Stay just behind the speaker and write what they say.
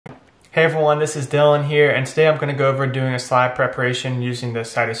Hey everyone, this is Dylan here, and today I'm going to go over doing a slide preparation using the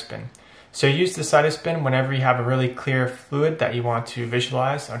Cytospin. So use the Cytospin whenever you have a really clear fluid that you want to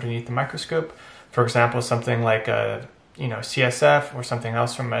visualize underneath the microscope. For example, something like a CSF or something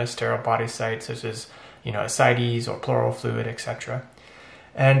else from a sterile body site, such as ascites or pleural fluid, etc.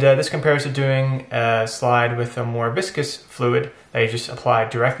 And this compares to doing a slide with a more viscous fluid that you just apply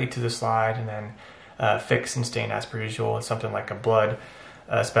directly to the slide and then fix and stain as per usual. It's something like a blood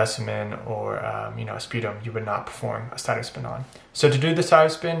specimen or a sputum you would not perform a Cytospin on. So to do the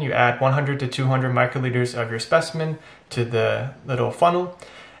Cytospin, you add 100 to 200 microliters of your specimen to the little funnel,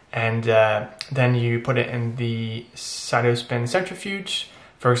 and then you put it in the Cytospin centrifuge,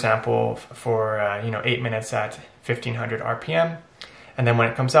 for example, for 8 minutes at 1500 RPM. And then when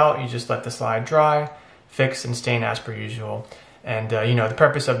it comes out, you just let the slide dry, fix and stain as per usual. And the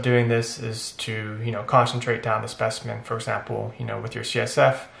purpose of doing this is to concentrate down the specimen. For example, with your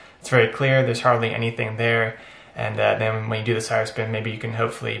CSF, it's very clear, there's hardly anything there. And then when you do the Cytospin, maybe you can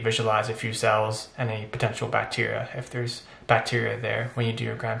hopefully visualize a few cells and any potential bacteria, if there's bacteria there when you do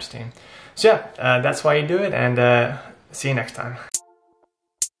your gram stain. So yeah, that's why you do it, and see you next time.